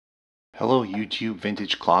Hello YouTube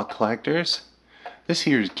vintage clock collectors. This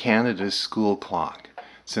here is Canada's school clock.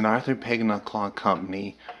 It's an Arthur Pequegnat clock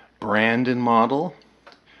company brand and model.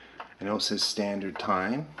 I know it says standard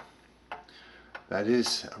time. That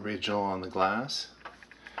is original on the glass.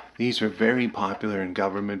 These were very popular in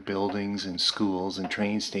government buildings and schools and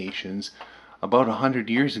train stations about 100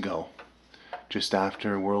 years ago, just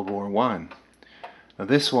after World War I. Now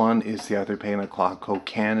this one is the Arthur Pequegnat Clock Co.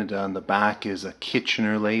 Canada. On the back is a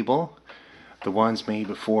Kitchener label. The ones made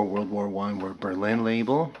before World War I were Berlin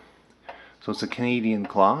label. So it's a Canadian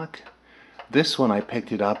clock. This one I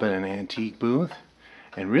picked it up at an antique booth.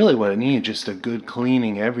 And really what it needed, just a good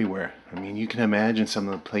cleaning everywhere. I mean, you can imagine some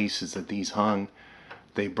of the places that these hung.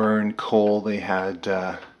 They burned coal, they had,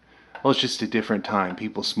 well, it's just a different time.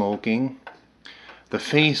 People smoking. The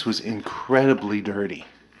face was incredibly dirty.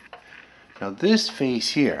 Now this face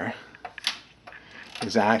here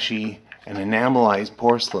is actually an enamelized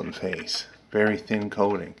porcelain face. Very thin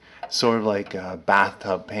coating. Sort of like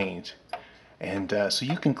bathtub paint. And so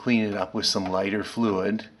you can clean it up with some lighter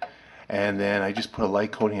fluid. And then I just put a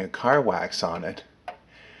light coating of car wax on it.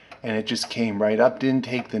 And it just came right up, didn't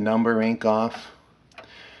take the number ink off.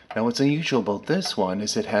 Now what's unusual about this one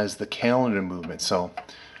is it has the calendar movement. So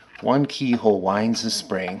one keyhole winds the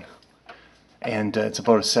spring. And it's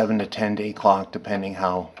about a 7 to 10 day clock depending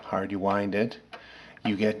how hard you wind it.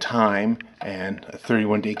 You get time and a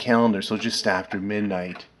 31-day calendar, so just after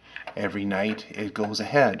midnight every night it goes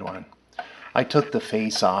ahead one. I took the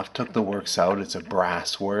face off, took the works out. It's a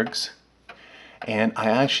brass works, and I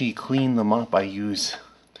actually clean them up. I use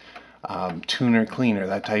tuner cleaner,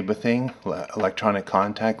 that type of thing, electronic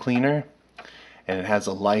contact cleaner, and it has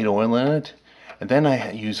a light oil in it. And then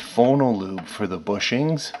I use Phono-Lube for the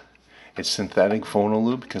bushings. It's synthetic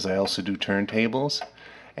Phono-Lube because I also do turntables.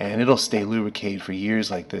 And it'll stay lubricated for years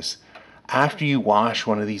like this. After you wash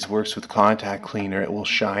one of these works with contact cleaner, it will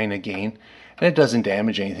shine again, and it doesn't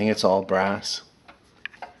damage anything. It's all brass.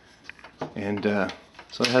 And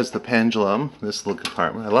so it has the pendulum, this little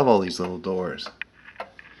compartment. I love all these little doors.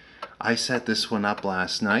 I set this one up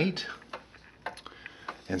last night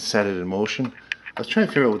and set it in motion. I was trying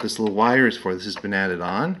to figure out what this little wire is for. This has been added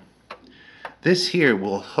on. This here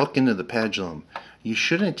will hook into the pendulum. You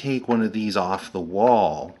shouldn't take one of these off the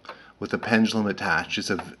wall with the pendulum attached.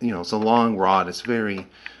 It's a long rod. It's a very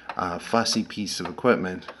fussy piece of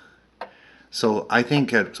equipment. So I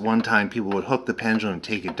think at one time people would hook the pendulum and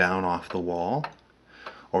take it down off the wall,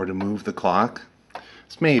 or to move the clock.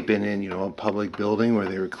 This may have been in a public building where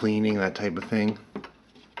they were cleaning, that type of thing.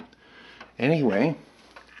 Anyway,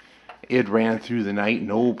 it ran through the night,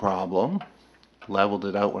 no problem. Leveled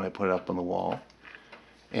it out when I put it up on the wall.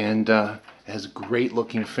 And it has a great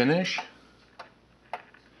looking finish.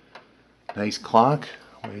 Nice clock.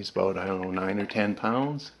 Weighs about, I don't know, 9 or 10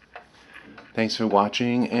 pounds. Thanks for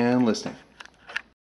watching and listening.